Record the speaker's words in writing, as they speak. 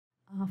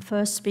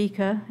first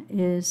speaker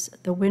is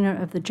the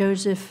winner of the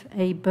Joseph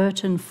A.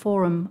 Burton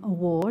Forum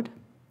Award.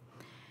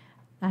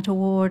 That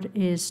award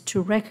is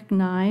to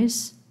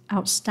recognize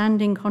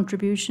outstanding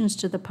contributions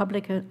to the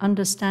public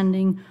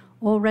understanding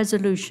or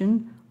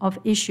resolution of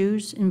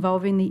issues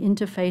involving the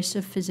interface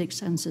of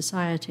physics and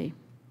society.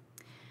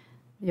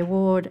 The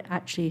award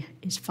actually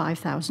is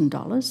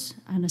 $5,000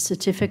 and a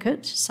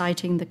certificate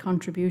citing the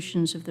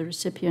contributions of the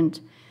recipient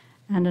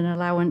and an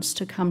allowance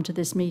to come to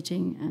this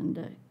meeting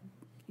and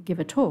give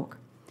a talk.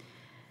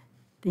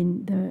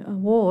 The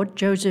award,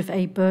 Joseph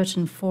A.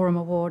 Burton Forum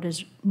Award,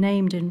 is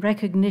named in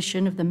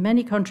recognition of the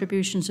many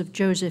contributions of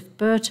Joseph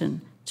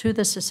Burton to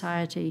the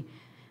Society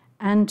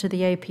and to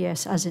the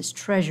APS as its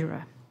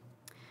treasurer.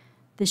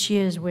 This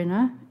year's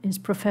winner is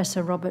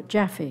Professor Robert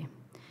Jaffe,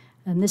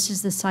 and this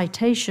is the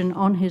citation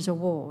on his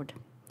award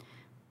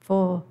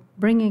for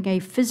bringing a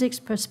physics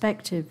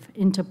perspective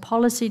into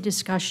policy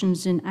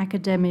discussions in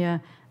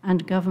academia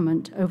and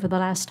government over the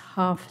last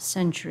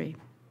half-century,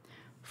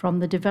 from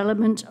the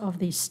development of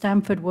the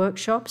Stanford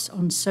workshops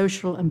on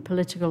social and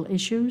political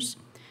issues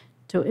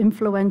to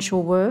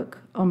influential work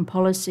on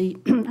policy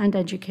and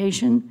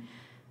education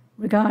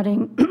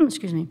regarding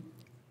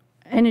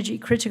energy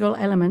critical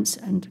elements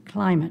and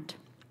climate.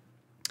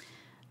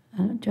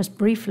 Just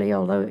briefly,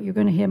 although you're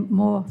going to hear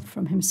more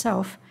from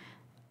himself,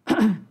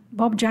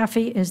 Bob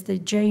Jaffe is the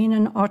Jane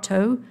and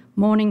Otto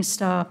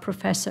Morningstar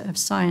Professor of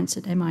Science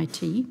at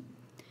MIT.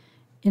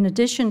 In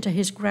addition to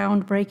his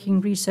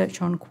groundbreaking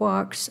research on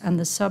quarks and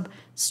the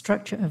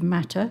substructure of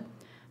matter,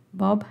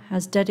 Bob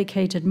has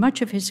dedicated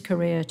much of his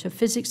career to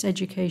physics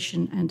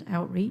education and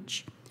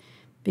outreach,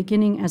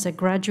 beginning as a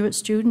graduate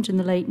student in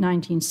the late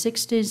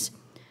 1960s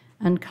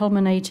and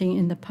culminating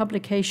in the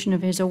publication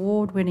of his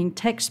award-winning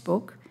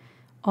textbook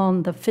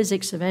on the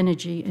physics of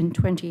energy in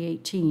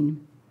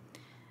 2018.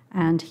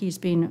 And he's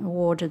been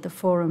awarded the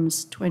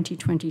Forum's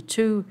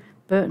 2022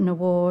 Burton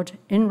Award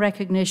in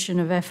recognition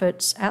of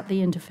efforts at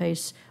the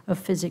interface of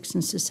physics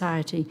and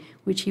society,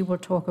 which he will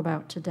talk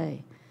about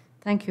today.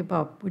 Thank you,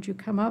 Bob. Would you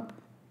come up?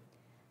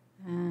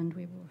 And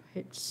we will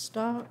hit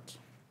start.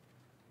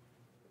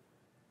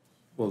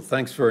 Well,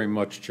 thanks very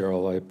much,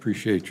 Cherrill. I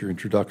appreciate your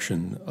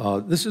introduction.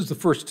 This is the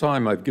first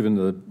time I've given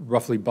a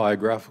roughly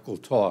biographical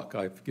talk.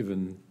 I've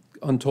given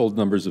untold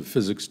numbers of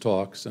physics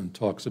talks and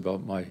talks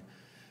about my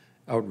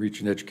outreach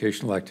and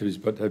educational activities,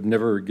 but I've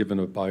never given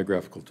a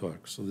biographical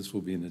talk, so this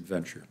will be an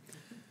adventure.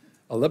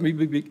 Let me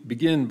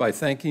begin by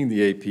thanking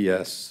the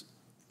APS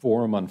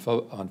Forum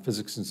on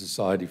Physics and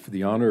Society for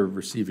the honor of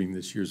receiving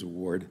this year's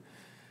award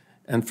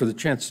and for the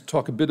chance to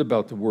talk a bit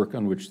about the work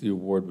on which the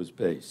award was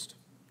based.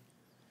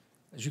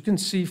 As you can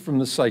see from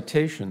the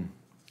citation,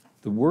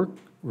 the work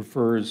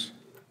refers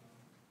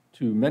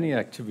to many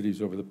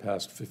activities over the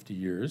past 50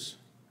 years,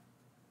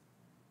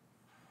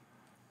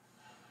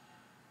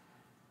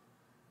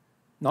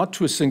 not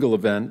to a single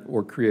event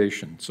or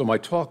creation. So my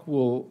talk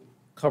will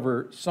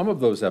cover some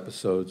of those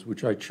episodes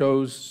which I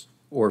chose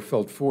or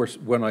felt forced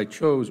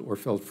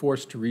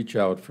to reach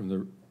out from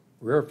the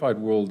rarefied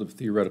world of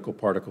theoretical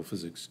particle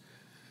physics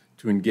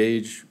to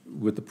engage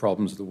with the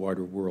problems of the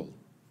wider world.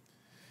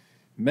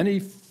 Many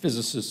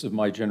physicists of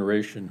my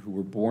generation who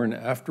were born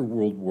after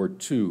World War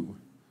II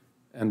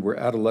and were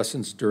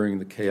adolescents during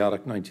the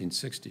chaotic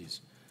 1960s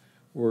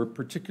were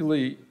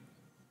particularly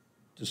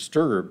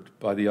disturbed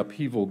by the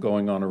upheaval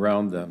going on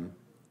around them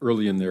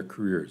early in their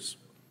careers.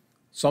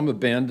 Some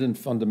abandoned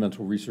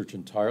fundamental research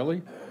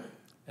entirely,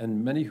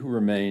 and many who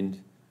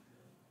remained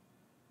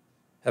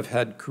have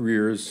had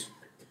careers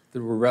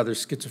that were rather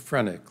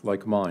schizophrenic,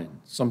 like mine,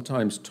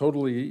 sometimes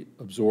totally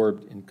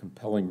absorbed in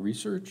compelling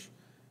research,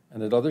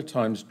 and at other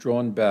times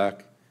drawn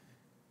back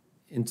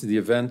into the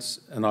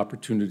events and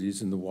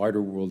opportunities in the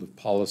wider world of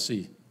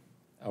policy,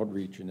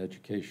 outreach, and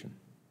education.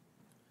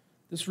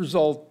 This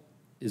result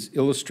is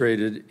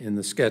illustrated in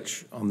the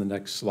sketch on the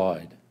next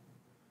slide.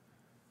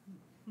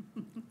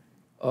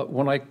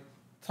 When I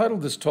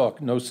titled this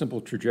talk, No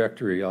Simple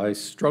Trajectory, I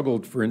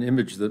struggled for an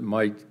image that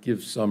might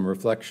give some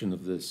reflection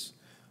of this.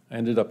 I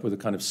ended up with a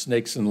kind of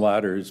snakes and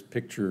ladders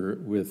picture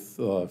with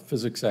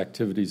physics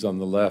activities on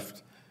the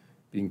left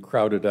being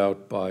crowded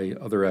out by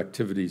other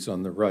activities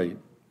on the right.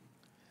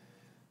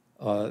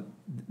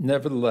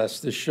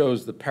 Nevertheless, this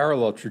shows the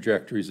parallel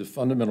trajectories of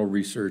fundamental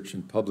research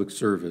and public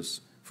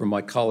service from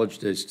my college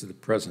days to the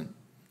present.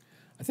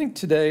 I think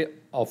today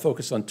I'll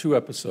focus on two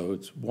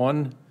episodes.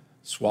 One,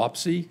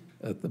 SWAPC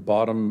at the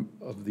bottom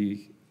of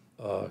the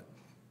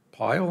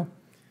pile,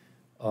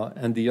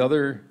 and the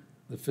other,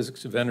 the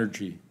physics of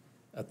energy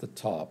at the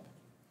top.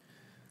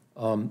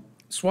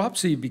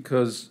 SWAPC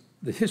because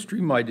the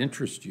history might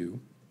interest you,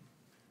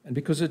 and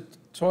because it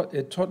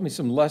taught me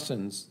some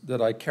lessons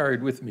that I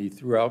carried with me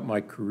throughout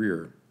my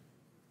career.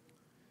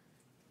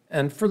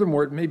 And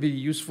furthermore, it may be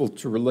useful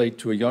to relate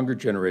to a younger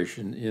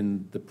generation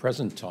in the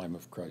present time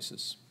of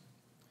crisis.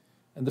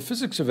 And the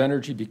physics of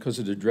energy because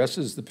it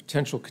addresses the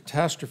potential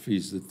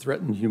catastrophes that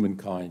threaten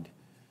humankind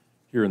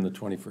here in the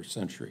 21st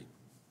century.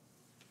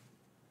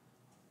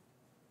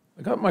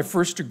 I got my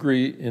first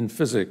degree in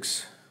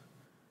physics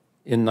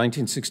in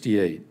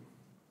 1968.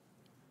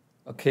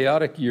 a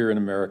chaotic year in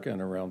America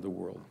and around the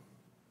world.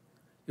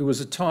 It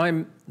was a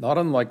time not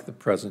unlike the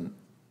present,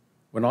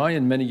 when I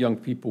and many young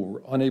people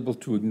were unable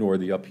to ignore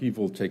the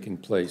upheaval taking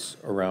place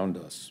around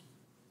us.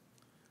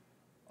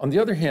 On the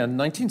other hand,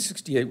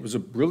 1968 was a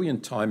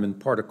brilliant time in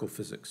particle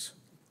physics.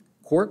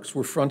 Quarks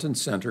were front and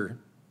center,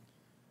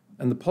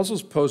 and the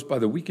puzzles posed by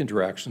the weak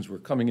interactions were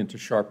coming into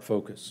sharp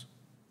focus.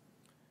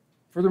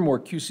 Furthermore,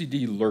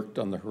 QCD lurked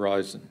on the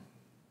horizon.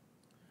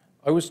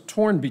 I was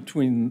torn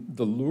between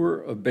the lure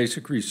of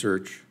basic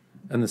research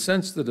and the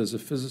sense that as a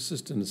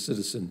physicist and a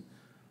citizen,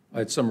 I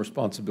had some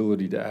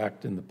responsibility to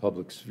act in the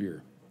public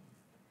sphere.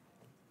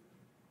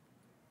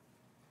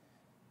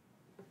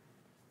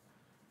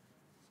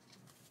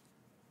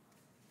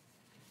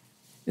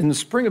 In the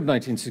spring of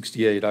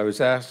 1968, I was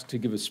asked to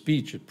give a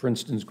speech at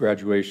Princeton's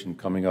graduation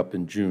coming up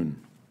in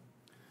June.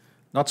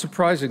 Not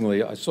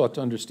surprisingly, I sought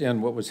to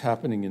understand what was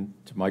happening in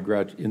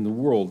the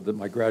world that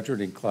my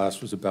graduating class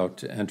was about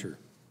to enter.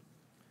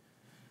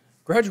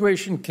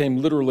 Graduation came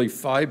literally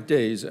 5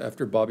 days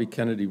after Bobby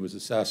Kennedy was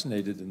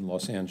assassinated in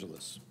Los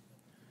Angeles.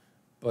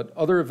 But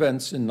other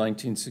events in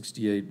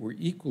 1968 were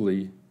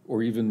equally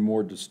or even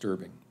more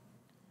disturbing.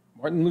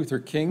 Martin Luther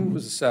King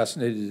was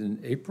assassinated in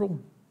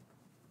April.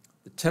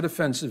 The Tet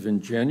Offensive in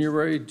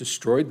January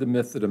destroyed the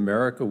myth that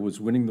America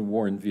was winning the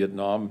war in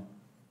Vietnam.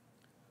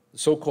 The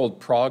so-called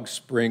Prague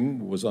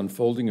Spring was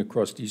unfolding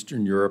across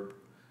Eastern Europe,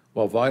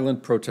 while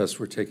violent protests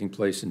were taking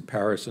place in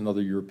Paris and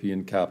other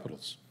European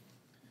capitals.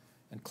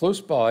 And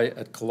close by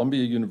at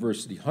Columbia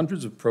University,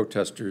 hundreds of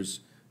protesters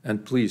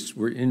and police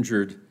were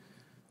injured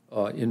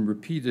in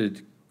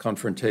repeated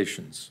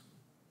confrontations.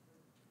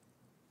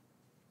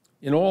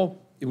 In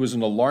all, it was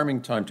an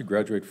alarming time to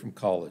graduate from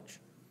college.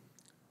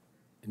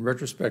 In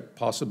retrospect,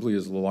 possibly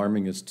as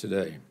alarming as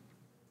today.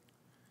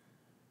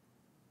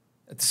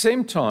 At the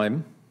same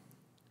time,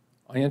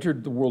 I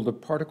entered the world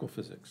of particle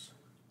physics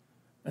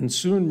and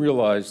soon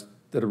realized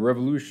that a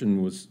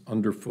revolution was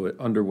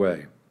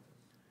underway.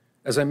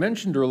 As I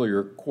mentioned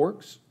earlier,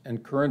 quarks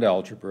and current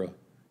algebra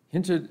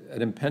hinted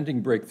at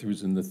impending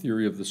breakthroughs in the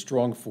theory of the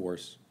strong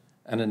force,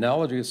 and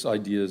analogous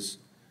ideas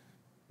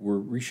were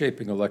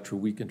reshaping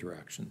electroweak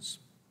interactions.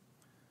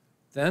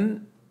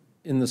 Then,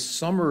 in the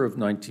summer of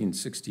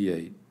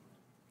 1968,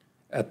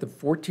 at the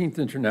 14th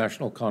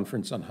International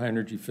Conference on High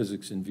Energy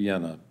Physics in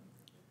Vienna,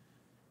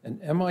 an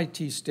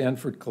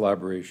MIT-Stanford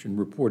collaboration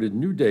reported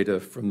new data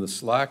from the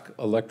SLAC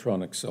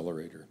electron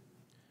accelerator,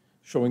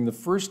 showing the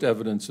first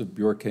evidence of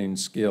Bjorkane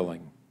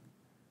scaling,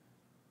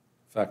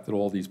 the fact that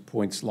all these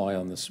points lie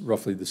on this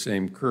roughly the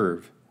same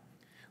curve,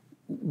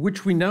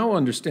 which we now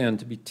understand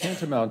to be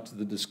tantamount to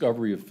the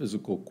discovery of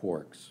physical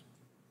quarks.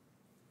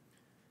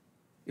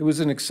 It was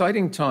an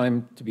exciting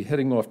time to be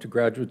heading off to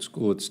graduate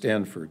school at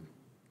Stanford.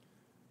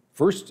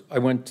 First, I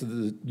went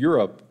to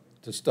Europe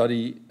to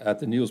study at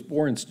the Niels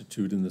Bohr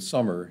Institute in the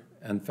summer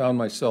and found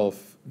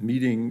myself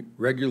meeting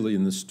regularly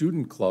in the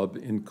student club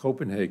in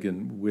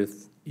Copenhagen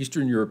with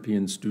Eastern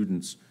European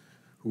students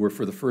who were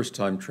for the first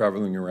time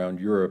traveling around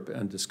Europe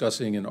and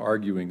discussing and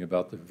arguing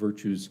about the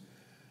virtues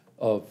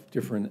of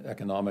different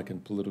economic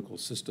and political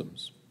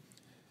systems.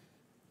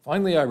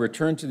 Finally, I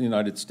returned to the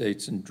United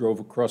States and drove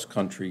across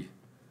country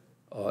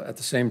at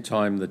the same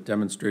time that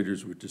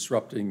demonstrators were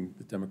disrupting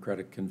the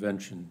Democratic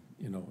Convention,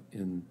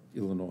 in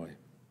Illinois.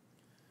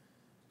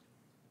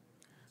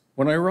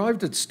 When I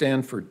arrived at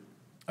Stanford,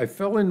 I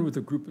fell in with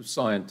a group of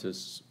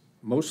scientists,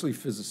 mostly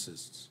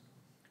physicists,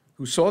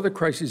 who saw the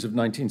crises of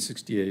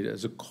 1968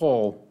 as a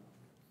call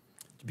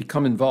to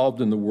become involved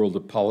in the world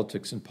of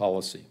politics and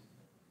policy.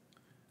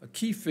 A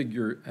key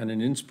figure and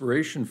an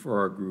inspiration for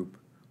our group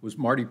was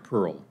Marty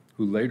Pearl,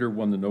 who later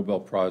won the Nobel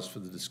Prize for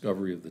the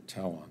discovery of the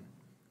tauon.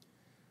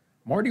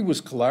 Marty was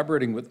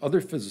collaborating with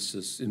other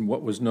physicists in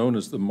what was known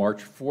as the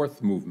March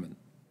 4th movement,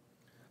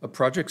 a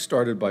project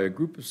started by a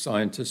group of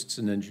scientists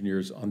and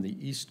engineers on the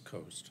East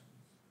Coast.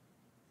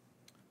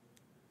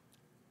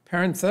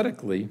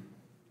 Parenthetically,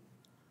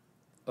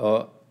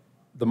 the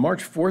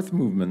March 4th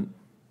movement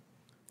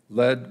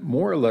led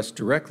more or less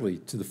directly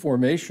to the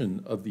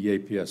formation of the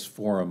APS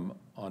Forum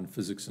on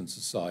Physics and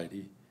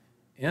Society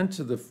and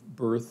to the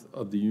birth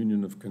of the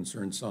Union of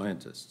Concerned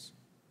Scientists.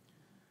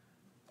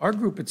 Our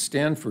group at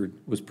Stanford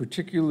was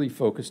particularly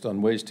focused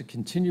on ways to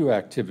continue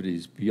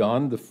activities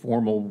beyond the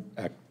formal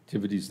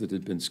activities that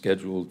had been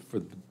scheduled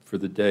for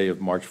the day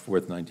of March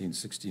 4th,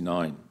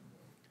 1969.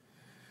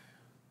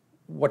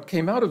 What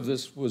came out of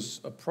this was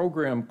a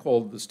program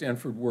called the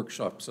Stanford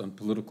Workshops on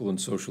Political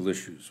and Social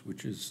Issues,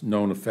 which is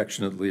known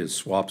affectionately as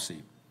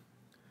SWOPSI.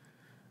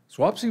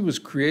 SWOPSI was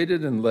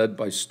created and led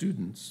by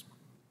students.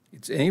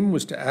 Its aim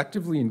was to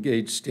actively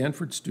engage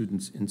Stanford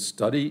students in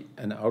study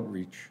and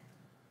outreach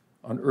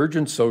on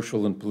urgent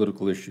social and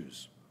political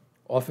issues,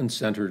 often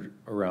centered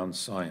around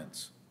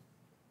science.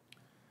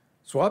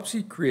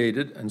 SWOPSI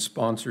created and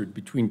sponsored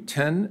between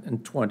 10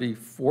 and 20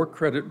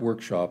 4-credit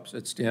workshops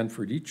at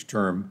Stanford each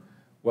term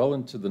well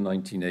into the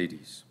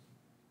 1980s.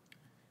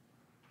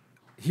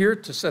 Here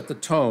to set the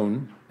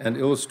tone and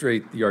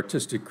illustrate the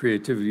artistic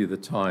creativity of the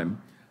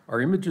time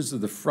are images of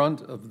the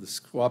front of the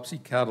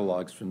SWAPC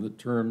catalogs from the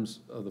terms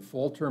of the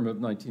fall term of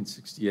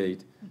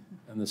 1968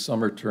 and the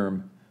summer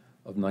term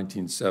of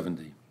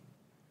 1970.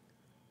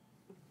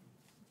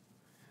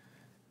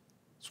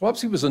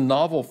 SWAPC was a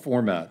novel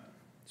format.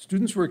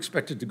 Students were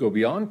expected to go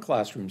beyond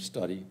classroom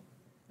study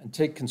and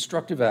take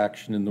constructive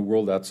action in the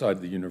world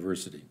outside the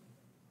university.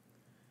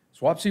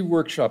 SWAPC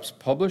workshops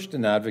published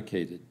and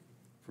advocated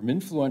from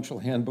influential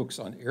handbooks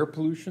on air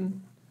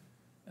pollution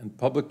and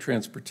public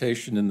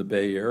transportation in the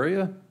Bay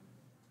Area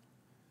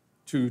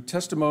to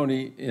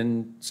testimony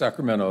in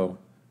Sacramento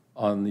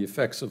on the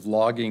effects of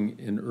logging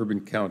in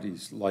urban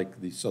counties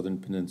like the Southern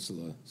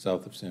Peninsula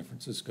south of San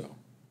Francisco.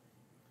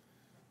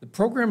 The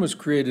program was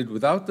created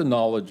without the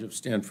knowledge of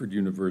Stanford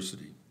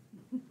University.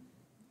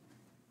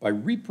 By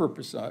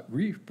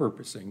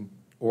repurposing,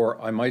 or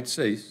I might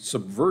say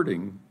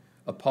subverting,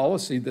 a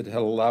policy that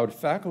had allowed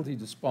faculty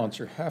to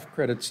sponsor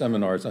half-credit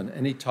seminars on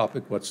any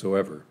topic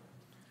whatsoever.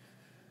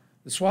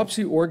 The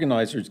SWAPC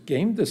organizers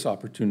gained this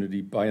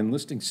opportunity by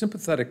enlisting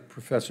sympathetic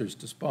professors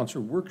to sponsor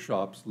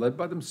workshops led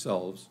by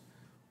themselves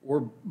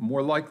or,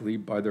 more likely,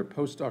 by their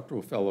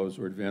postdoctoral fellows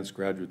or advanced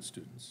graduate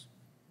students.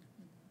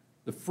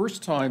 The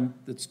first time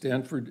that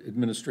Stanford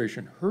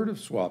administration heard of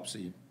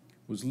SWAPC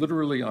was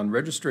literally on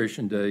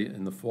registration day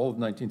in the fall of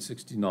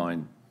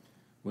 1969,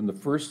 when the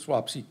first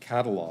SWAPC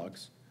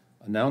catalogs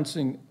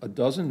announcing a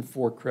dozen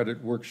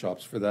 4-credit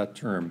workshops for that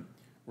term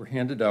were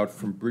handed out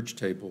from bridge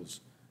tables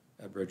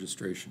at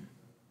registration.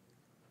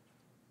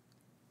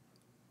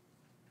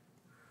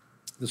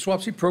 The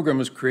SWAPC program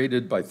was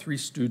created by 3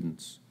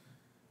 students,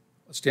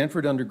 a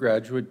Stanford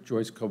undergraduate,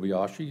 Joyce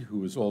Kobayashi, who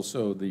was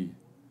also the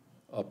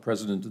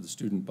president of the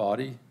student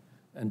body,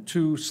 and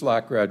 2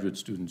 SLAC graduate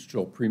students,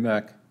 Joel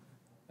Premack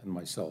and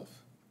myself.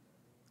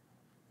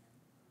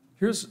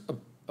 Here's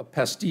a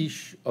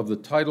pastiche of the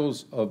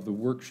titles of the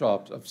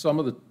workshops, of some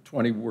of the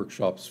 20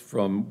 workshops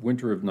from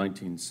winter of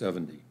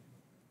 1970.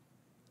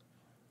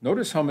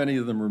 Notice how many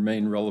of them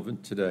remain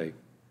relevant today.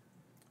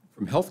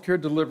 From healthcare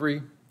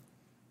delivery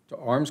to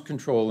arms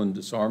control and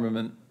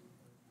disarmament,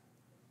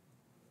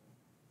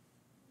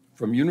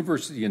 from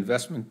university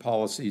investment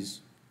policies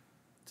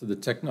to the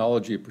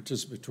technology of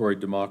participatory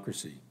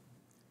democracy,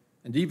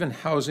 and even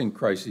housing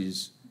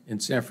crises in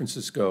San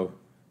Francisco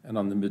and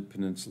on the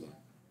Mid-Peninsula.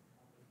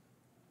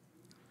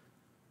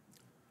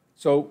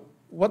 So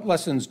what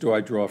lessons do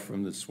I draw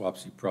from this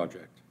SWAPC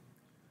project?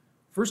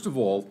 First of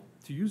all,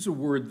 to use a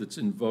word that's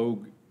in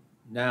vogue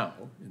now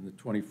in the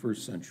 21st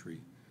century,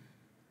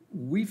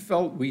 we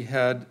felt we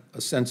had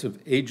a sense of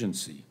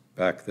agency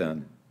back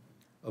then,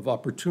 of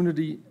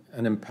opportunity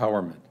and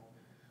empowerment.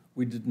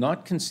 We did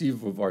not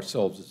conceive of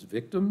ourselves as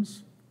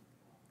victims.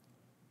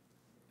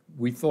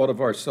 We thought of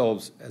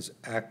ourselves as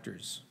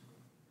actors.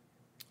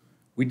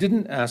 We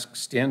didn't ask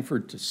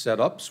Stanford to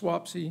set up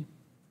SWAPC.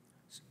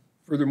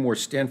 Furthermore,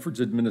 Stanford's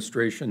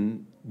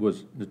administration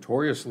was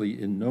notoriously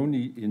in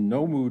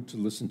no mood to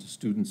listen to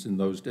students in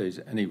those days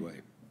anyway.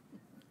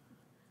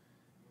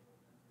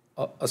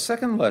 A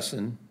second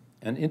lesson,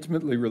 and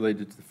intimately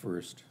related to the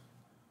first,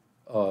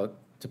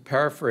 to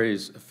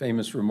paraphrase a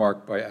famous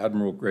remark by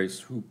Admiral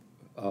Grace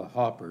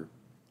Hopper,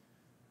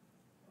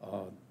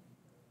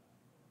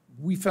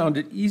 we found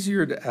it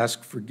easier to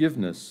ask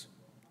forgiveness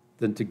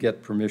than to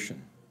get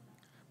permission.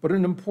 But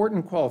an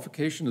important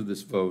qualification of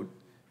this vote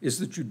is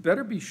that you'd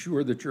better be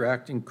sure that you're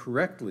acting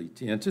correctly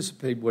to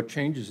anticipate what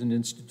changes an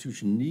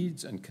institution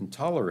needs and can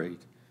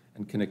tolerate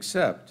and can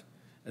accept,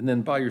 and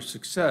then by your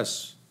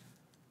success,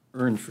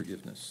 earn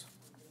forgiveness.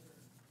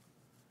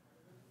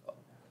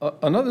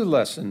 Another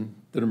lesson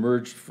that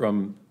emerged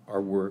from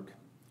our work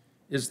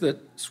is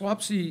that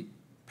SWAPC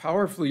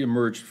powerfully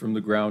emerged from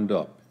the ground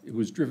up. It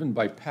was driven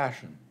by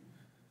passion,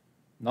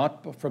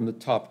 not from the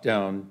top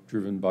down,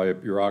 driven by a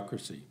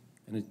bureaucracy.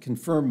 And it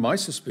confirmed my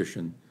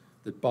suspicion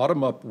that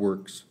bottom-up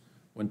works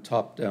when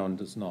top-down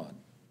does not.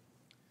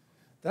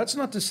 That's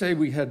not to say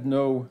we had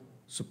no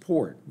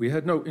support. We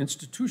had no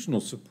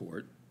institutional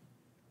support,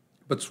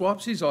 but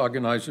SWAPC's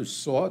organizers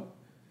sought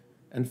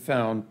and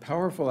found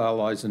powerful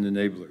allies and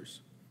enablers.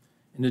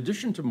 In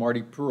addition to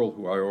Marty Pearl,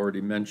 who I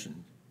already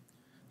mentioned,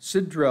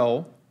 Sid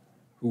Drell,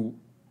 we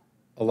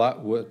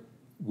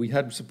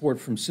had support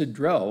from Sid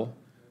Drell,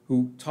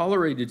 who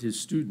tolerated his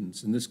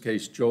students, in this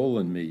case Joel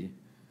and me,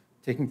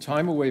 taking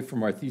time away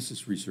from our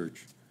thesis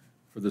research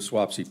for the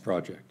SWAPC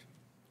project.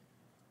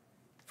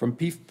 From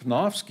Pete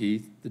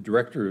Panofsky, the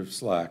director of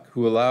SLAC,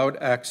 who allowed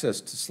access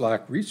to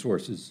SLAC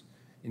resources,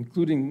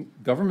 including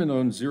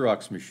government-owned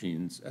Xerox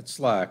machines at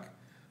SLAC,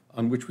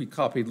 on which we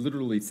copied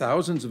literally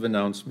thousands of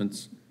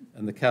announcements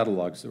and the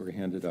catalogs that were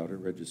handed out at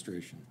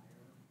registration.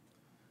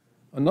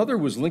 Another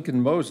was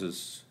Lincoln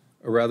Moses,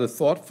 a rather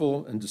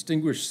thoughtful and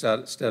distinguished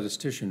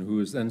statistician who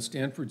was then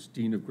Stanford's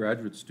Dean of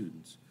Graduate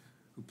Students,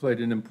 who played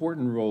an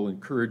important role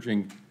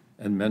encouraging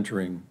and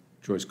mentoring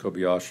Joyce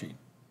Kobayashi.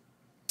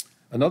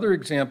 Another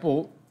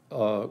example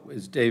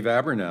is Dave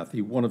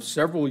Abernathy, one of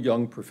several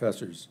young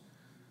professors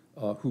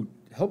who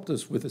helped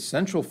us with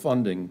essential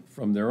funding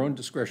from their own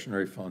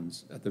discretionary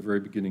funds at the very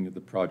beginning of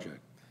the project.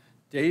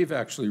 Dave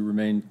actually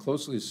remained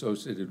closely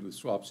associated with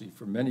SWAPC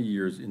for many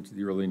years into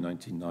the early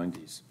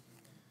 1990s.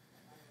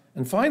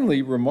 And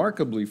finally,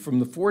 remarkably, from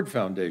the Ford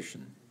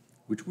Foundation,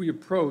 which we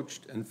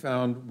approached and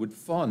found would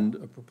fund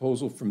a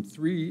proposal from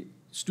 3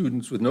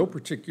 students with no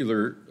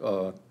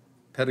particular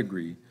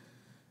pedigree,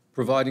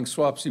 providing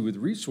SWAPC with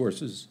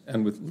resources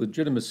and with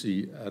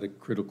legitimacy at a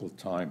critical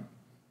time,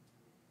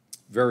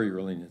 very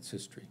early in its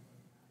history.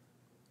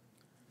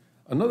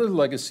 Another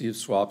legacy of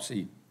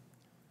SWAPC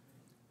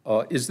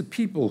is the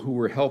people who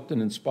were helped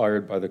and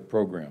inspired by the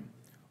program.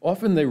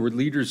 Often they were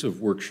leaders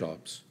of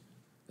workshops,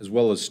 as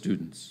well as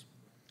students.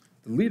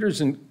 The leaders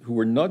who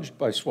were nudged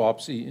by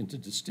SWAPC into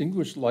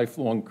distinguished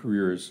lifelong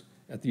careers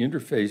at the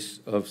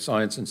interface of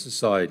science and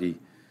society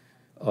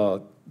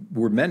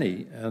were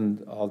many,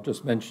 and I'll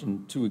just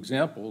mention 2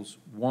 examples.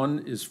 One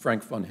is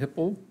Frank von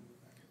Hippel,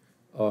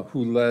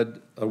 who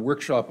led a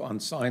workshop on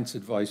science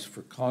advice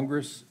for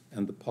Congress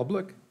and the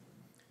public,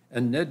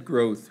 and Ned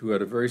Groth, who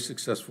had a very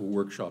successful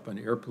workshop on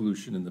air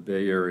pollution in the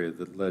Bay Area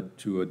that led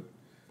to an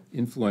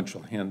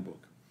influential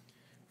handbook.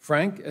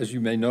 Frank, as you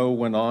may know,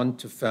 went on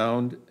to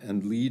found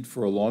and lead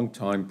for a long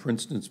time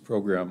Princeton's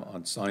program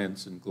on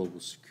science and global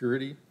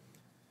security.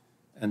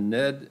 And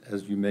Ned,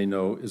 as you may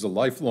know, is a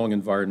lifelong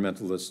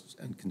environmentalist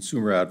and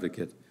consumer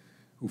advocate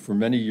who for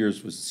many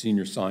years was a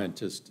senior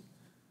scientist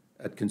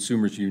at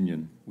Consumers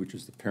Union, which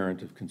is the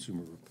parent of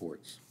Consumer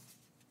Reports.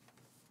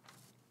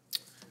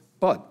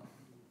 But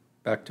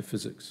back to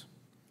physics.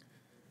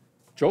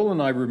 Joel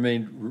and I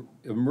remained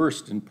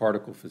immersed in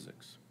particle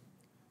physics.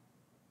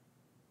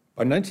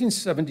 By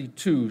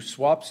 1972,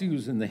 SWAPC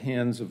was in the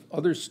hands of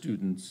other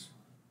students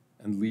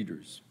and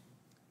leaders.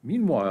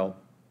 Meanwhile,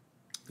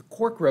 the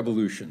quark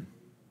revolution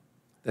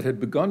that had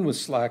begun with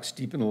SLAC's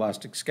deep and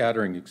elastic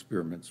scattering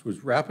experiments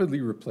was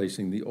rapidly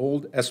replacing the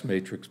old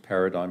S-matrix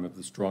paradigm of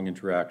the strong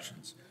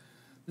interactions.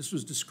 This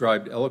was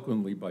described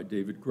eloquently by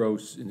David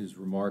Gross in his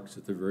remarks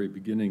at the very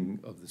beginning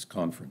of this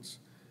conference.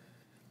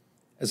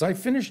 As I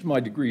finished my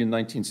degree in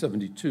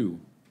 1972,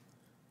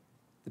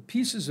 the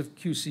pieces of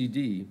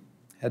QCD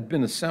had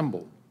been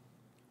assembled,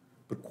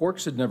 but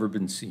quarks had never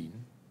been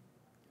seen,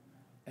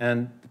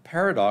 and the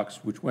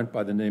paradox, which went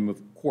by the name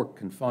of quark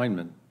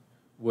confinement,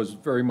 was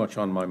very much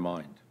on my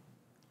mind.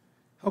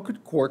 How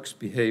could quarks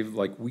behave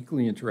like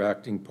weakly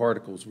interacting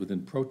particles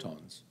within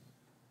protons,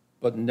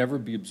 but never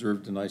be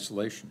observed in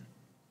isolation?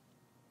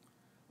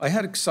 I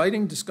had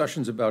exciting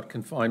discussions about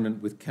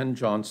confinement with Ken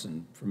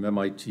Johnson from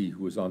MIT,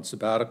 who was on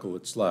sabbatical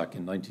at SLAC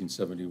in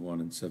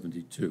 1971 and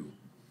 72.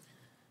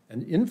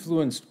 And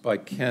influenced by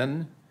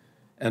Ken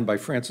and by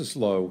Francis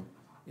Lowe,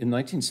 in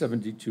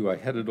 1972, I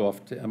headed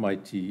off to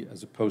MIT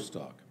as a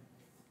postdoc.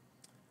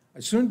 I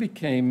soon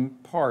became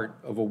part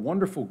of a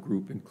wonderful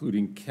group,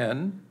 including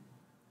Ken,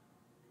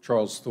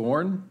 Charles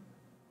Thorne,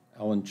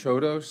 Alan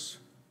Chodos,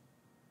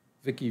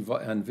 Vicky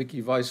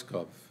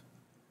Weisskopf,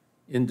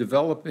 in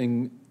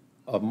developing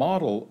a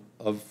model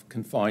of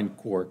confined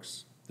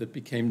quarks that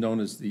became known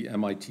as the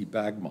MIT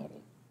bag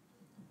model,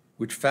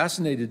 which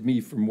fascinated me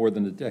for more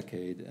than a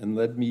decade and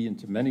led me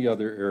into many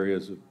other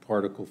areas of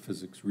particle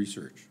physics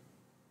research.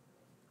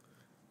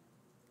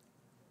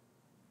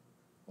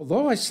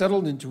 Although I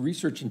settled into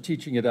research and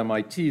teaching at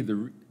MIT,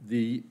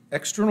 the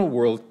external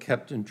world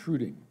kept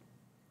intruding.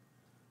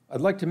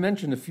 I'd like to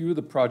mention a few of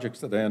the projects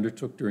that I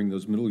undertook during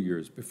those middle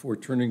years before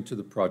turning to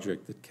the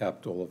project that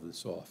capped all of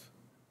this off.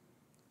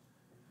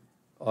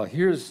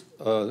 Here's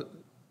a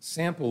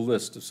sample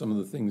list of some of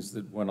the things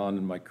that went on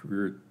in my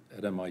career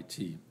at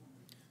MIT.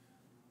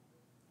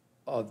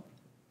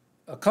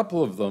 A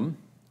couple of them,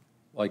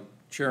 like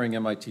chairing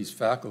MIT's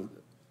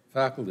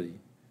faculty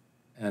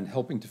and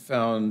helping to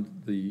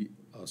found the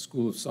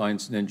School of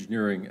Science and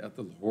Engineering at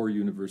the Lahore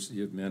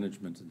University of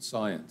Management and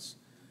Science,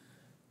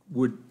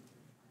 would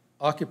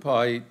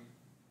occupy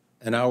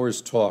an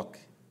hour's talk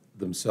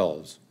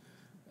themselves.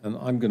 And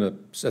I'm going to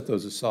set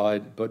those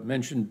aside, but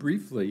mention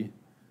briefly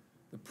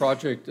the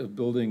project of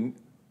building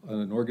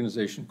an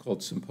organization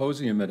called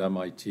Symposium at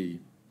MIT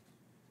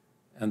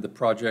and the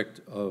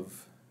project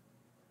of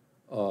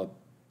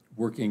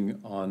working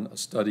on a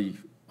study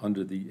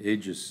under the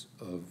aegis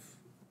of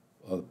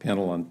the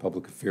Panel on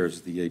Public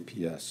Affairs, the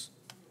APS.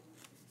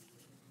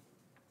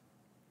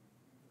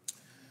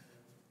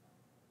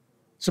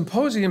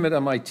 Symposium at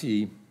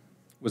MIT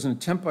was an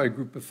attempt by a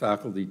group of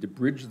faculty to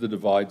bridge the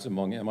divides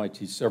among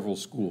MIT's several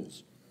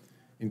schools,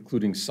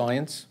 including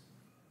science.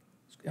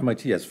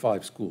 MIT has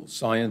 5 schools: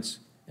 science,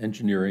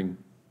 engineering,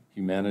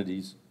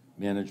 humanities,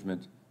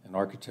 management, and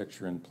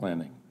architecture and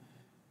planning.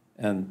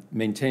 And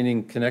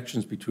maintaining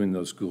connections between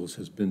those schools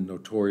has been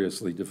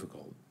notoriously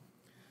difficult.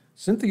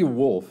 Cynthia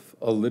Wolf,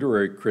 a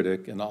literary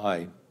critic, and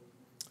I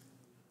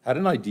had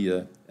an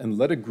idea and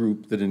led a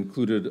group that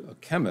included a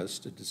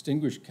chemist, a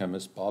distinguished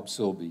chemist, Bob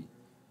Silby,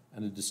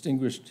 and a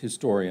distinguished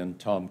historian,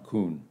 Tom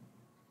Kuhn.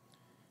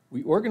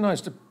 We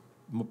organized a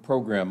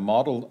program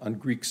modeled on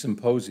Greek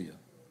symposia.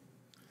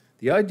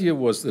 The idea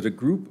was that a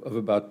group of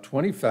about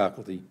 20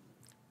 faculty,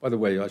 by the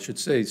way, I should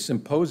say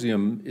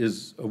symposium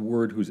is a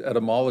word whose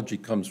etymology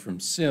comes from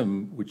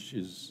sim, which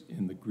is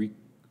in the Greek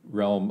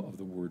realm of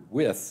the word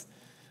with,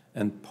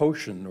 and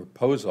potion or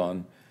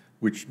poson,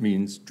 which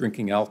means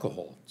drinking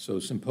alcohol. So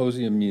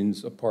symposium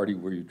means a party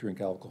where you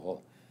drink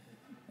alcohol.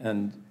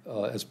 And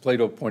as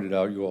Plato pointed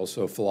out, you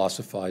also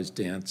philosophized,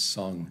 danced,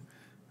 sung,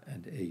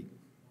 and ate.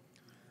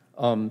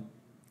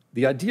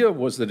 The idea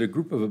was that a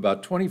group of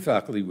about 20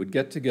 faculty would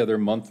get together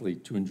monthly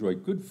to enjoy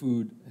good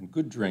food and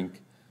good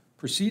drink,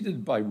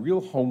 preceded by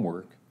real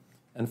homework,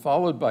 and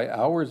followed by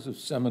hours of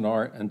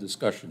seminar and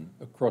discussion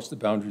across the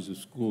boundaries of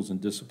schools and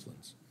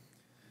disciplines.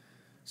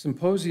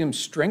 Symposium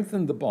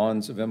strengthened the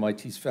bonds of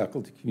MIT's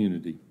faculty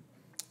community.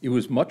 It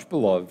was much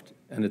beloved,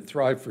 and it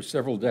thrived for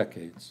several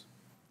decades,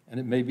 and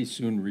it may be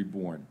soon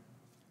reborn.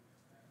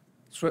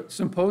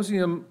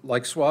 Symposium,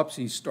 like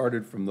SWAPSI,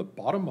 started from the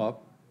bottom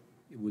up.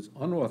 It was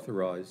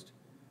unauthorized,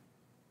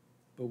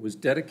 but was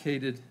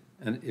dedicated,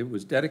 and it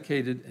was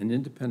dedicated and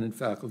independent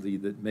faculty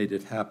that made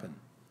it happen.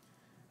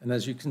 And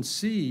as you can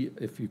see,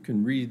 if you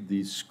can read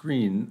the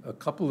screen, a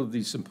couple of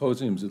these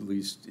symposiums at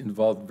least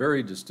involved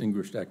very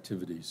distinguished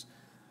activities.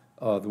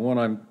 The one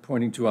I'm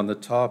pointing to on the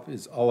top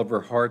is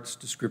Oliver Hart's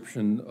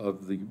description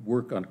of the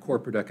work on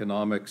corporate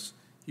economics.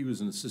 He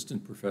was an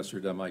assistant professor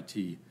at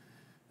MIT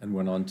and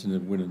went on to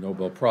win a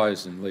Nobel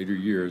Prize in later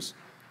years.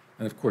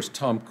 And of course,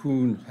 Tom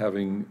Kuhn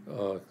having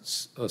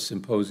a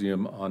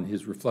symposium on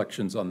his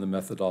reflections on the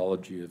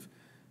methodology of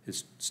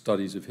his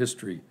studies of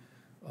history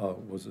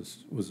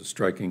was a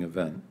striking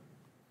event.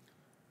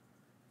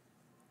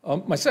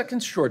 My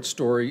second short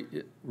story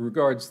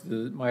regards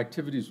my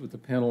activities with the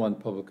Panel on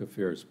Public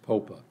Affairs,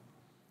 POPA,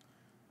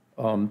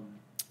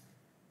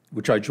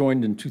 which I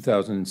joined in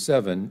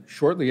 2007,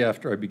 shortly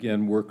after I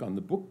began work on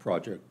the book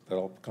project that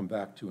I'll come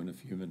back to in a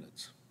few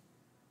minutes.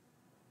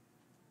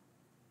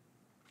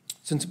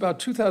 Since about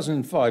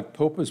 2005,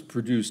 POPA has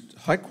produced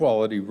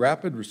high-quality,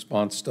 rapid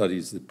response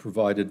studies that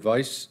provide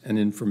advice and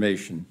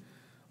information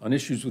on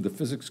issues with a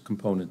physics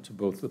component to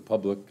both the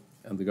public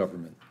and the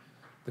government.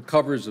 The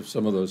covers of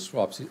some of those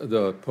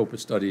the POPA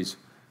studies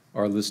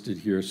are listed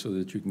here so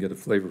that you can get a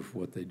flavor for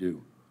what they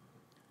do.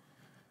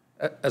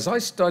 As I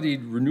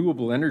studied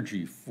renewable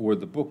energy for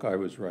the book I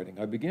was writing,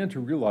 I began to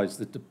realize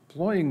that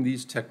deploying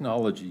these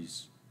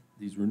technologies,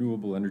 these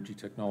renewable energy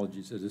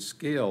technologies, at a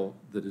scale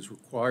that is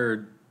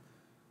required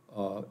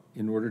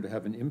in order to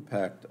have an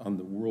impact on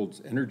the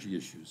world's energy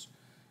issues,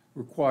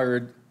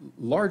 required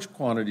large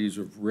quantities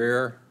of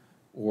rare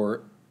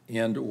or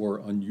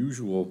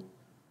unusual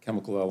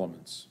chemical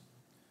elements.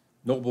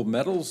 Noble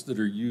metals that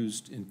are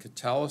used in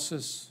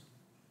catalysis,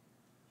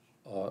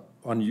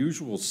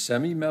 unusual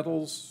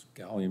semi-metals,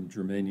 gallium,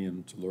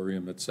 germanium,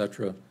 tellurium, et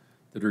cetera,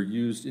 that are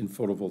used in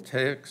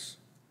photovoltaics,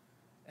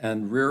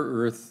 and rare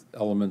earth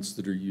elements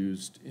that are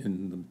used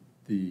in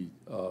the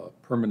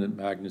permanent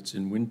magnets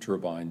in wind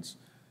turbines,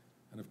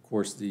 and of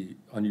course the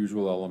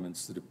unusual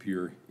elements that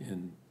appear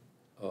in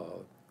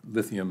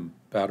lithium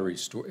battery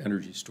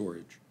energy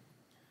storage.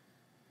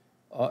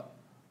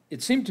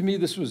 It seemed to me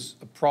this was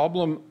a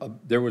problem.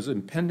 There was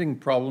impending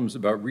problems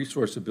about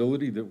resource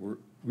availability that were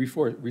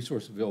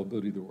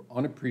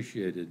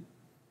unappreciated,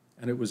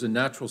 and it was a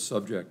natural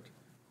subject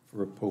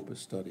for a POPA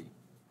study.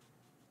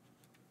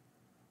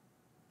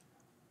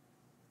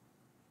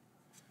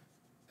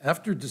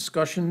 After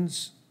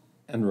discussions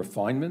and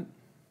refinement,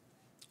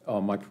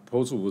 my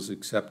proposal was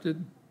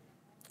accepted.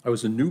 I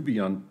was a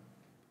newbie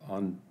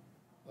on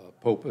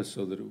POPA,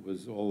 so that it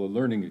was all a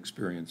learning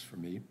experience for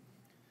me.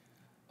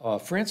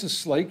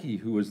 Francis Slakey,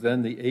 who was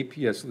then the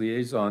APS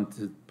liaison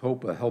to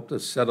POPA, helped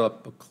us set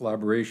up a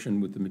collaboration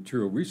with the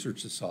Material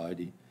Research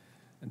Society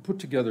and put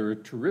together a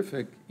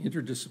terrific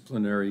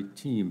interdisciplinary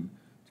team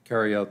to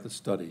carry out the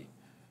study.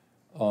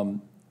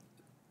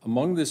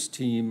 Among this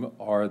team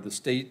are the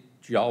state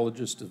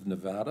geologist of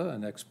Nevada,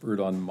 an expert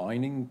on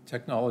mining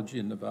technology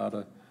in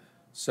Nevada,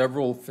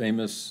 several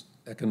famous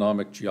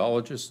economic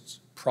geologists,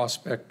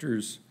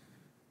 prospectors,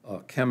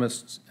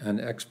 chemists,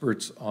 and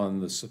experts on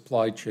the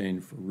supply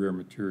chain for rare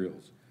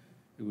materials.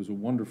 It was a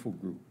wonderful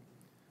group.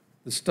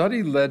 The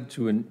study led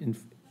to an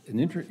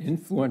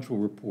influential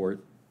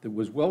report that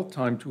was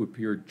well-timed to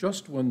appear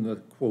just when the,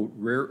 quote,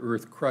 rare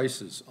earth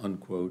crisis,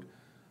 unquote,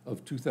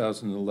 of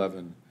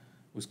 2011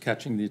 was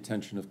catching the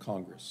attention of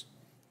Congress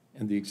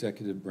and the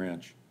executive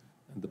branch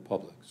and the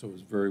public, so it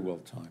was very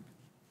well-timed.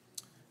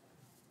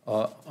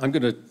 I'm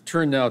going to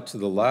turn now to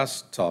the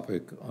last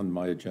topic on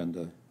my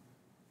agenda,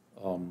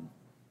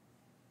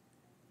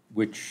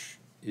 which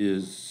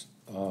is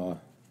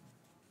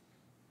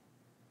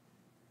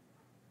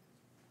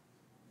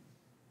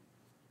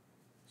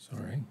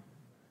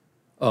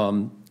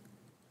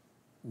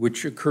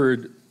which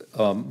occurred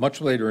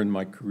much later in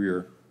my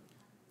career,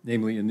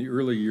 namely in the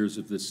early years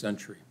of this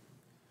century.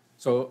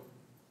 So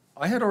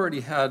I had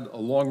already had a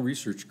long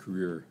research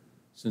career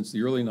since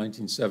the early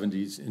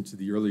 1970s into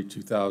the early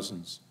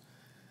 2000s.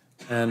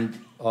 And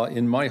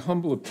in my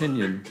humble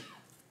opinion,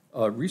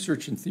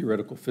 research in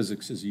theoretical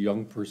physics is a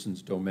young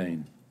person's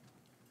domain.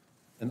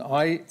 And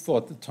I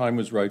thought the time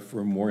was right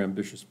for a more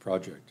ambitious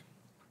project.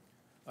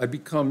 I've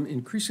become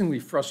increasingly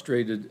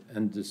frustrated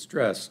and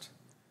distressed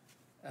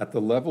at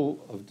the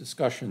level of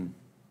discussion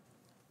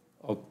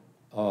of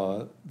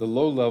the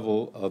low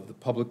level of the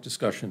public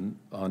discussion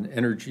on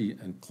energy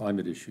and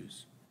climate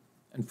issues.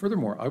 And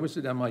furthermore, I was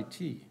at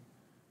MIT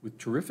with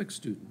terrific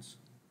students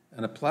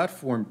and a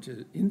platform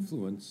to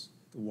influence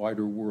the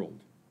wider world.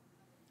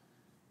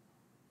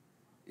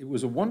 It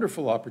was a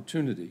wonderful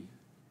opportunity,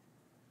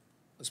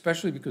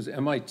 especially because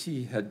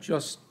MIT had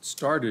just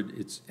started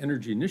its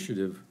energy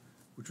initiative,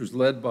 which was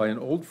led by an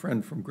old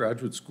friend from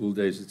graduate school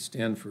days at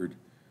Stanford,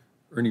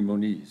 Ernie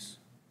Moniz.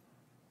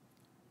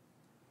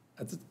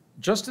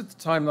 Just at the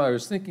time that I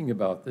was thinking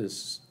about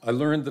this, I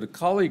learned that a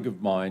colleague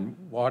of mine,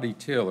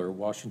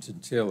 Washington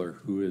Taylor,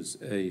 who is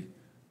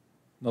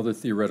another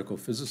theoretical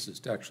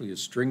physicist, actually a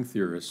string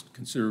theorist,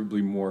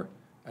 considerably more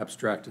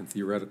abstract and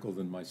theoretical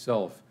than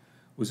myself,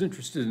 was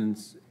interested in,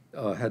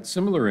 had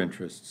similar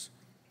interests.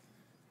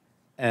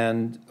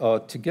 And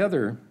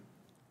together,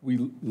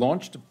 we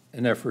launched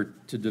an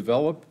effort to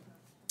develop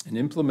and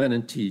implement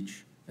and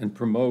teach and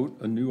promote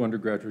a new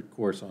undergraduate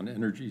course on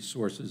energy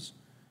sources,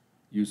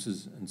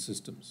 uses, and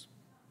systems.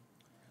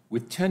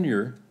 With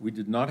tenure, we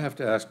did not have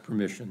to ask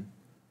permission,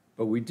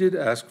 but we did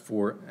ask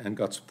for and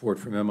got support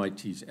from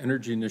MIT's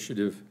Energy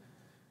Initiative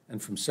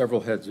and from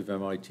several heads of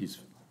MIT's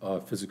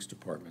physics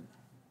department.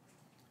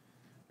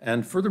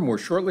 And furthermore,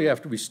 shortly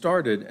after we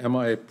started,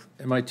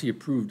 MIT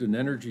approved an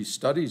energy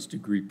studies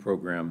degree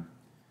program,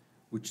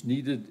 which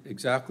needed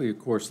exactly a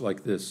course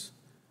like this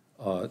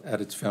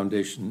at its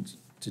foundations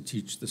to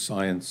teach the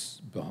science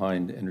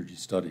behind energy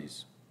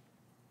studies.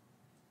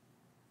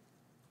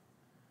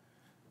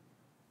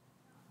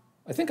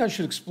 I think I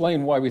should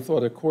explain why we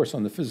thought a course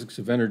on the physics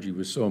of energy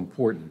was so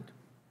important.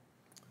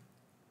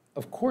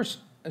 Of course,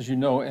 as you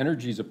know,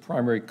 energy is a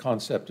primary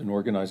concept and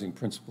organizing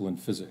principle in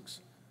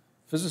physics.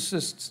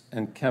 Physicists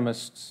and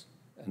chemists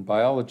and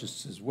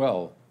biologists as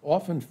well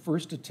often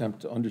first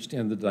attempt to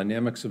understand the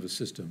dynamics of a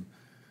system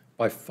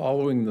by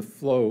following the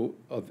flow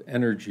of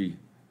energy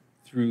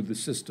through the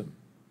system,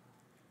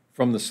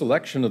 from the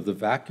selection of the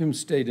vacuum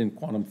state in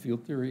quantum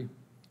field theory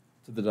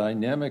to the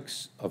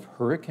dynamics of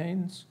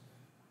hurricanes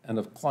and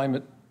of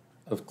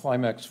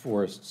climax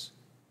forests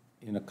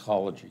in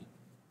ecology.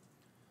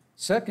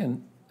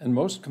 Second, and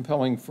most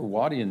compelling for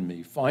Waddy and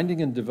me, finding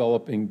and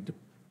developing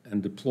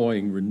and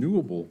deploying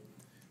renewable,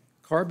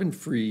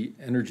 carbon-free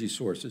energy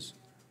sources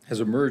has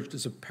emerged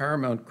as a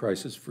paramount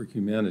crisis for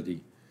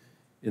humanity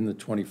in the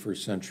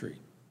 21st century.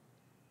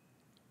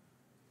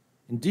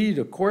 Indeed,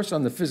 a course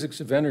on the physics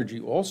of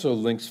energy also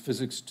links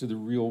physics to the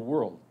real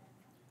world.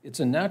 It's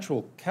a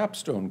natural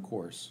capstone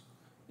course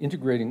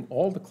integrating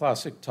all the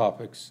classic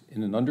topics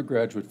in an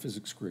undergraduate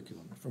physics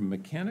curriculum, from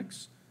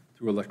mechanics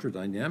through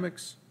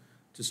electrodynamics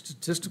to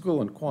statistical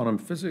and quantum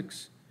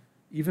physics,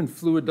 even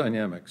fluid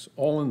dynamics,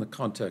 all in the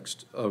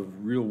context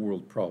of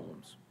real-world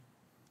problems.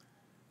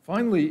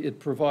 Finally, it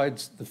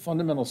provides the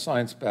fundamental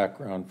science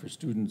background for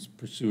students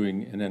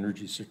pursuing an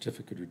energy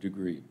certificate or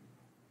degree.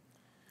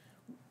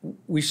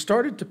 We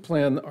started to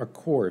plan our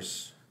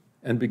course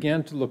and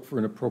began to look for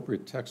an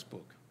appropriate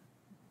textbook,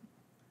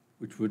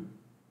 which would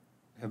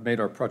have made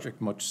our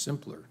project much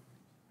simpler.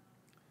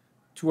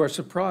 To our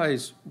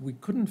surprise, we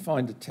couldn't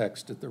find a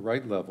text at the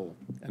right level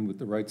and with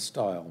the right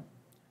style,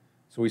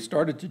 so we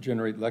started to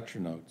generate lecture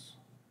notes.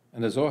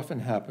 And as often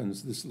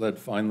happens, this led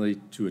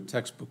finally to a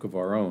textbook of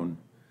our own,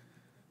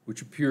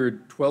 which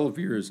appeared 12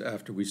 years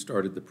after we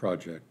started the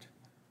project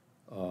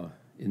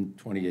in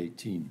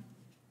 2018.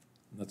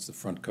 And that's the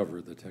front cover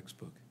of the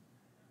textbook.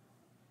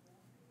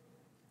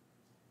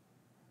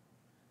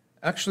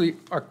 Actually,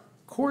 our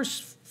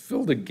course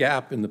filled a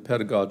gap in the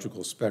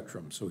pedagogical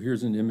spectrum. So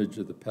here's an image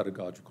of the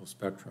pedagogical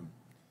spectrum.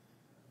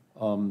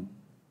 On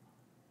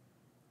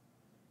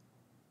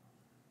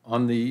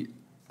the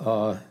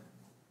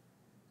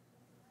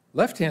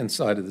left-hand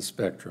side of the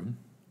spectrum,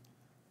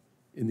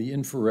 in the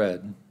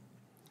infrared,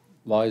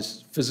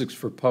 lies Physics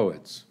for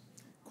Poets,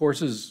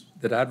 courses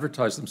that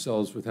advertise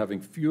themselves with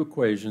having few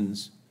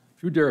equations,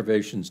 few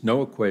derivations,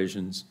 no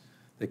equations.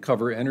 They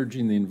cover energy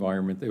and the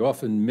environment. They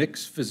often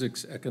mix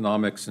physics,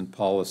 economics, and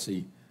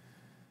policy,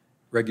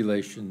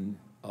 regulation,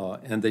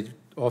 and they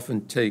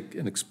often take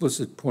an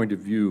explicit point of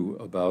view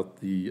about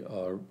the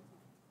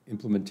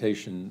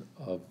implementation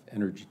of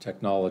energy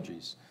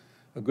technologies.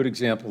 A good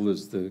example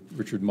is the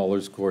Richard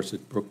Muller's course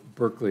at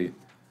Berkeley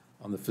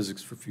on the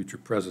physics for future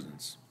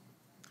presidents.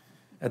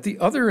 At the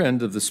other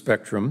end of the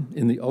spectrum,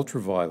 in the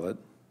ultraviolet,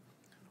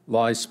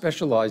 lies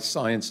specialized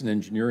science and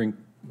engineering.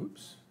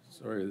 Oops,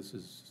 sorry, this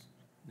is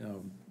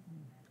now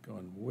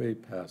gone way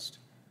past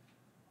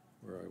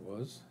where I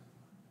was.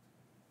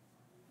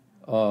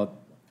 3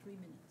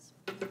 minutes.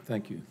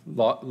 Thank you.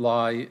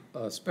 Lie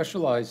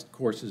specialized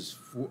courses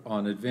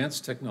on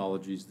advanced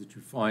technologies that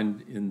you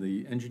find in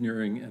the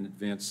engineering and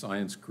advanced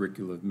science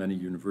curricula of many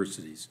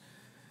universities.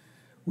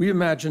 We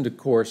imagined a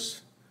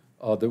course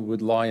that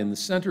would lie in the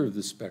center of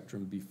the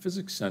spectrum, be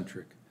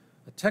physics-centric,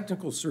 a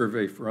technical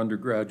survey for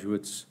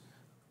undergraduates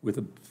with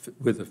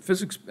a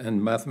physics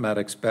and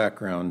mathematics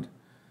background,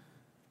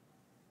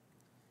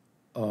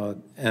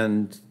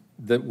 and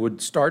that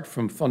would start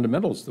from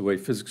fundamentals, the way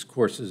physics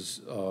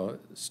courses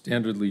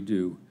standardly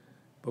do,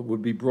 but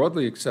would be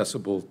broadly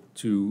accessible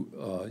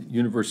to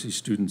university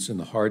students in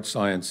the hard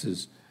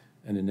sciences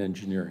and in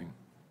engineering.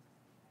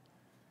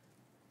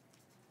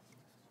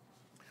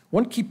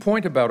 One key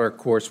point about our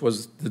course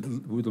was that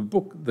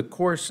the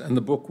course and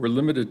the book were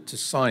limited to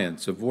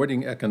science,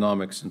 avoiding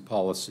economics and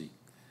policy,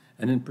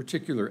 and in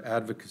particular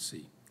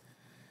advocacy.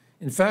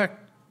 In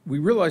fact, we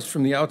realized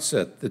from the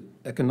outset that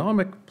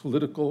economic,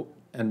 political,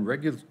 and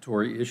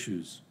regulatory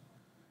issues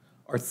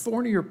are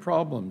thornier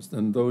problems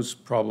than those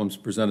problems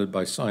presented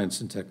by science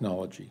and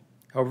technology.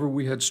 However,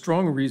 we had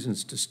strong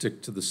reasons to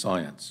stick to the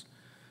science.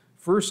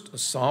 First, a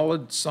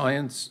solid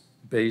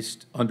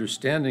science-based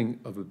understanding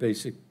of an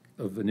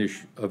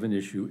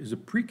issue is a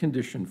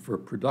precondition for a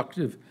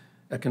productive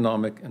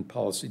economic and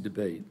policy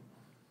debate.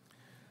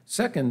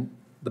 Second,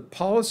 the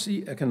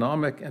policy,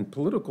 economic, and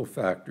political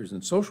factors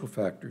and social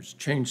factors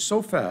change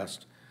so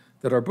fast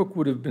that our book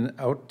would have been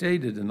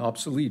outdated and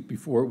obsolete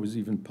before it was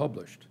even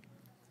published.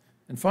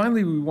 And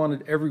finally, we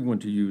wanted everyone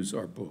to use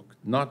our book,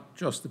 not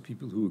just the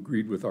people who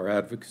agreed with our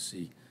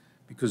advocacy,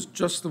 because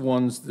just the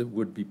ones that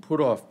would be put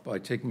off by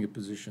taking a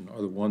position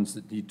are the ones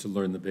that need to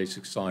learn the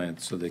basic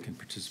science so they can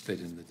participate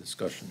in the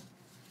discussion.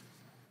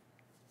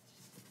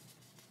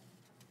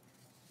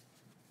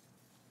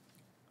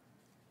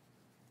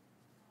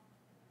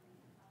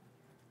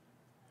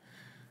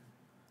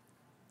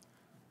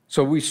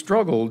 So we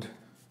struggled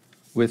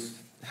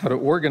with how to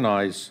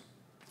organize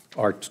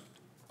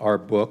our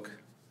book.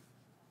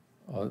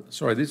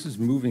 Sorry, this is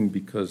moving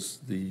because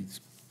the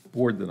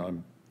board that I've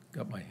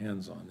got my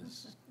hands on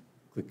is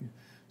clicking.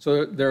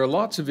 So there are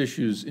lots of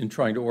issues in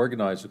trying to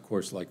organize a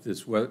course like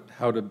this,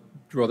 how to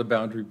draw the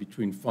boundary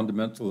between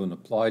fundamental and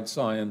applied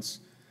science,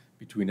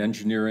 between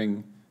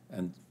engineering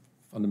and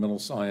fundamental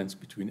science,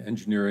 between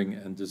engineering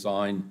and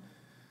design.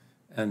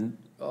 And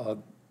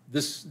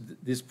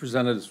this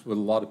presented us with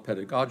a lot of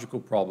pedagogical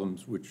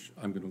problems, which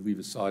I'm going to leave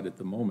aside at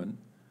the moment.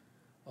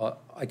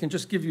 I can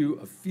just give you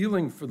a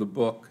feeling for the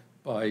book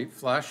by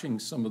flashing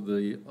some of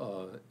the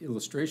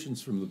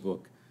illustrations from the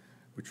book,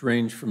 which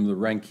range from the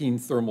Rankine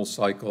thermal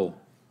cycle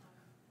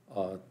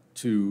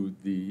to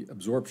the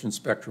absorption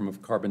spectrum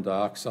of carbon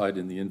dioxide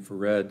in the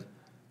infrared,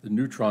 the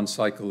neutron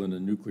cycle in a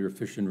nuclear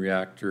fission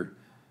reactor,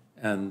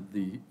 and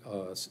the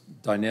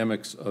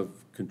dynamics of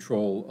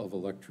control of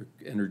electric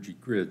energy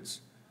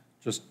grids,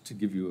 just to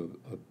give you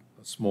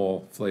a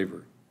small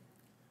flavor.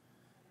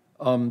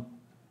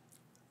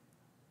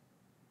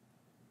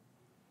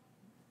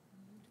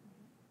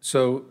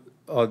 So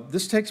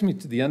this takes me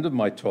to the end of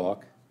my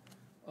talk.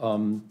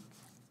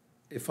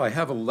 If I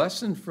have a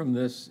lesson from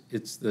this,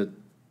 it's that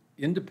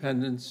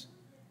independence,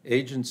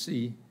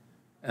 agency,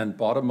 and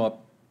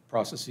bottom-up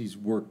processes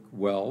work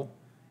well.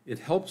 It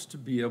helps to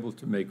be able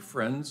to make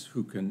friends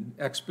who can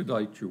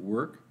expedite your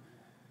work,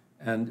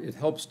 and it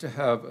helps to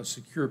have a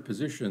secure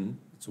position.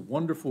 It's a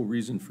wonderful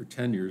reason for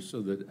tenure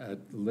so that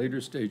at the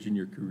later stage in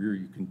your career,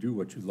 you can do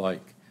what you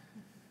like.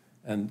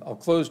 And I'll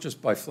close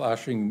just by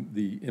flashing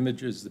the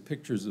images, the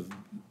pictures of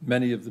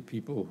many of the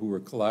people who were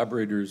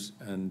collaborators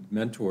and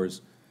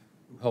mentors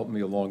who helped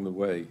me along the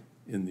way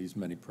in these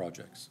many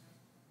projects.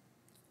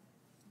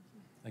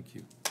 Thank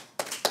you.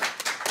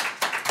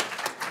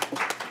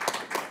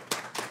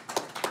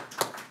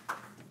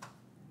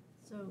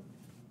 So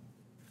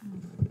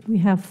we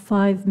have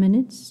 5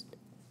 minutes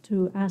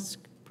to ask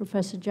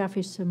Professor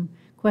Jaffe some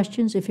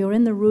questions. If you're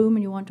in the room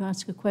and you want to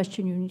ask a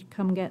question, you need to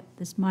come get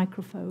this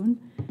microphone.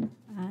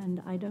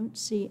 And I don't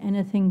see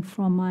anything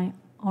from my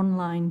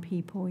online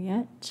people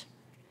yet.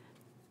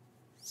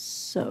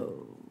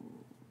 So,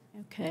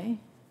 okay.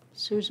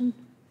 Susan?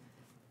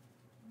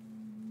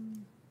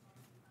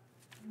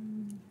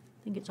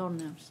 I think it's on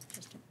now.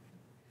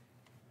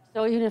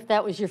 So even if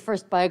that was your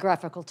first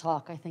biographical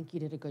talk, I think you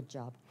did a good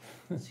job.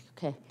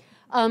 Okay.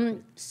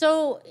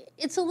 So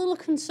it's a little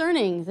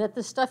concerning that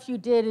the stuff you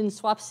did in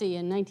SWAPC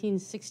in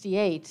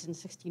 1968 and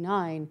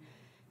 69,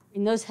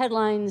 in those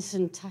headlines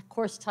and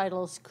course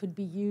titles could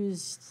be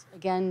used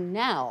again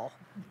now.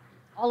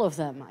 All of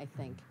them, I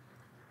think.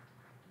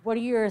 What are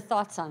your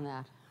thoughts on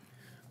that?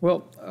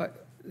 Well,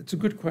 it's a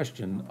good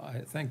question.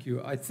 Thank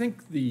you. I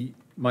think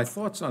my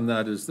thoughts on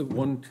that is that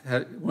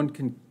one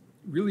can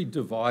really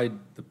divide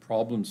the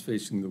problems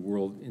facing the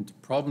world into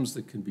problems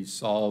that can be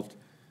solved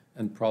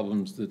and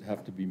problems that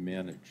have to be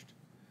managed.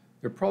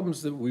 There are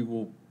problems that we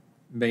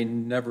may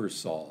never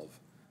solve,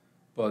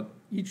 but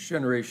each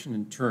generation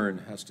in turn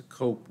has to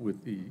cope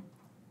with the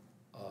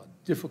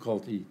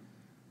difficulty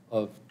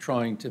of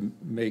trying to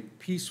make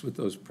peace with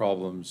those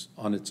problems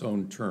on its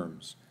own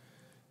terms.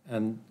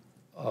 And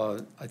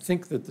I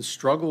think that the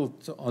struggle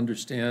to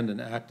understand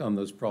and act on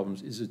those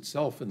problems is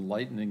itself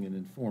enlightening and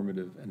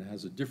informative and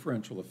has a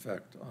differential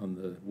effect on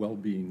the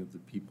well-being of the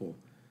people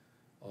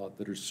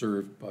that are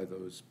served by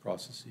those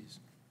processes.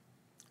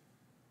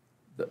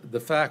 The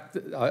fact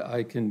that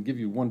I can give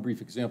you one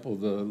brief example,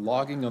 the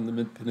logging on the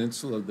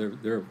Mid-Peninsula,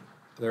 there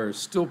are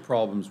still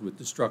problems with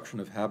destruction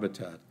of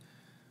habitat,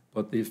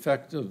 but the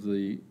effect of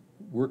the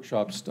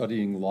workshop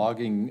studying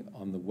logging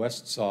on the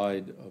west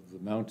side of the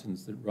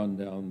mountains that run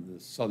down the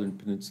southern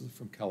peninsula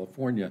from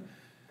California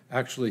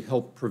actually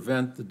help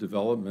prevent the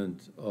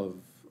development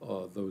of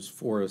those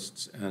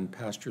forests and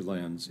pasture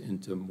lands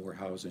into more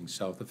housing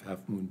south of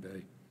Half Moon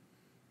Bay.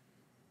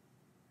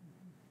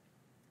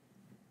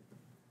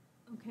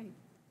 Okay,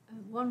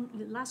 one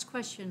last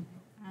question,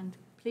 and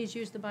please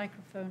use the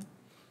microphone.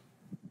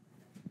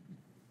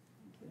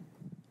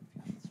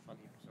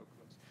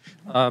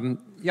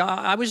 Yeah,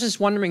 I was just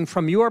wondering,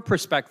 from your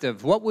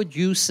perspective, what would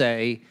you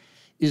say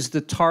is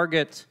the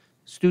target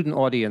student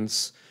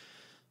audience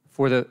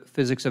for the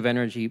Physics of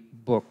Energy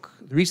book?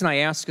 The reason I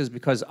ask is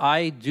because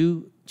I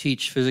do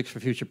teach Physics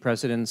for Future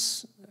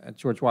Presidents at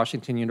George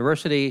Washington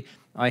University.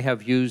 I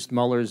have used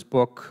Muller's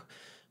book,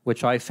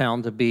 which I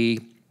found to be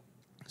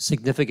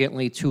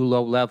significantly too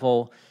low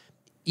level,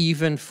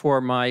 even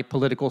for my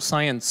political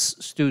science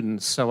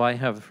students. So I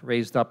have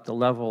raised up the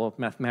level of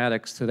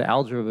mathematics to the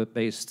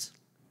algebra-based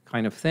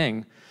kind of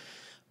thing.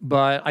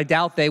 But I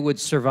doubt they would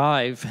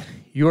survive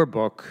your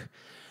book.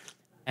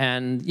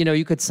 And, you know,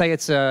 you could say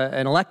it's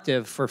an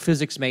elective for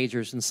physics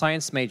majors and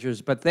science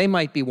majors, but they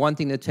might be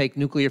wanting to take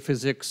nuclear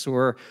physics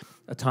or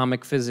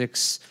atomic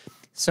physics.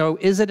 So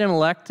is it an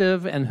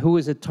elective, and who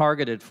is it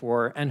targeted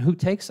for, and who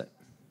takes it?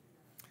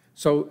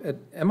 So at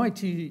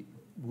MIT,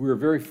 we're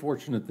very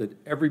fortunate that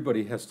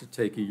everybody has to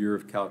take a year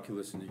of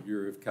calculus and a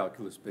year of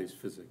calculus-based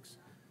physics.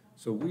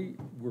 So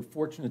we're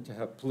fortunate to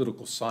have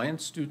political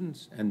science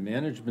students and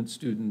management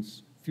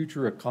students,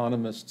 future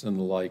economists and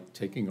the like,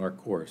 taking our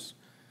course,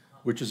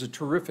 which is a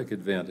terrific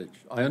advantage.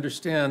 I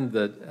understand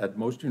that at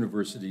most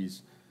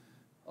universities,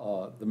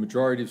 the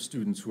majority of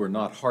students who are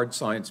not hard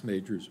science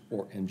majors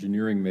or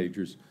engineering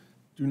majors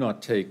do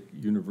not take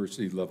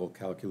university-level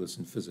calculus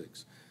and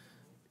physics.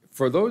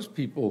 For those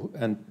people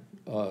and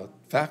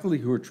faculty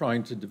who are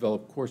trying to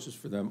develop courses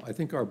for them, I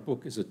think our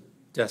book is a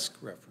desk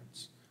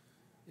reference.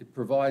 It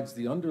provides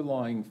the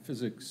underlying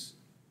physics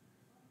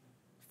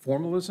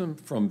formalism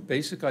from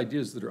basic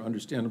ideas that are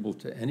understandable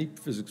to any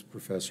physics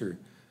professor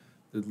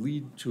that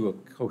lead to a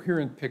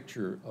coherent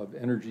picture of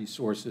energy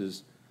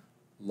sources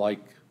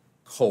like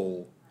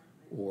coal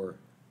or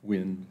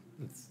wind,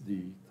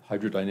 the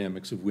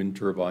hydrodynamics of wind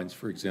turbines,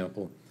 for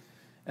example.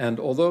 And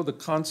although the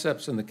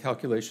concepts and the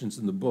calculations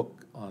in the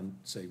book on,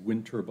 say,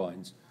 wind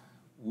turbines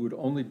would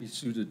only be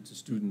suited to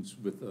students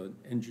with an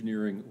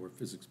engineering or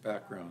physics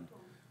background,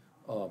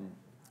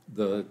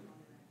 the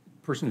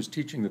person who's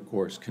teaching the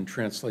course can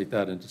translate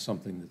that into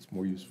something that's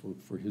more useful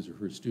for his or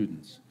her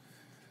students.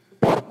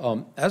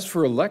 As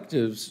for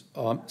electives,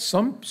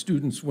 some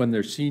students, when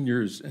they're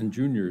seniors and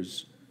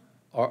juniors,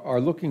 are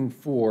looking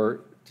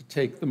to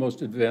take the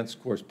most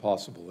advanced course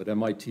possible. At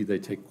MIT, they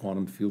take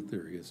quantum field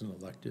theory as an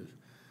elective.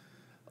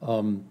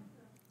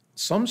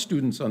 Some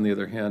students, on the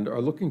other hand,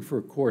 are looking for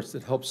a course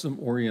that helps them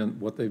orient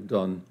what they've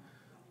done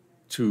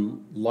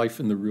to life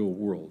in the real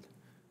world.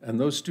 And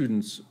those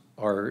students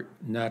are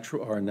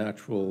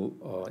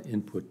natural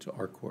input to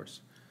our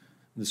course.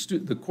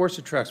 The course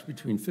attracts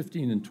between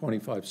 15 and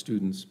 25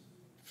 students,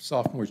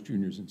 sophomores,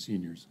 juniors, and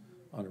seniors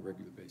on a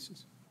regular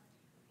basis.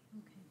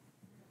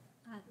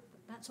 Okay.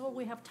 That's all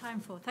we have time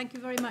for. Thank you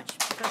very much,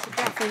 Professor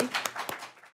Jaffe.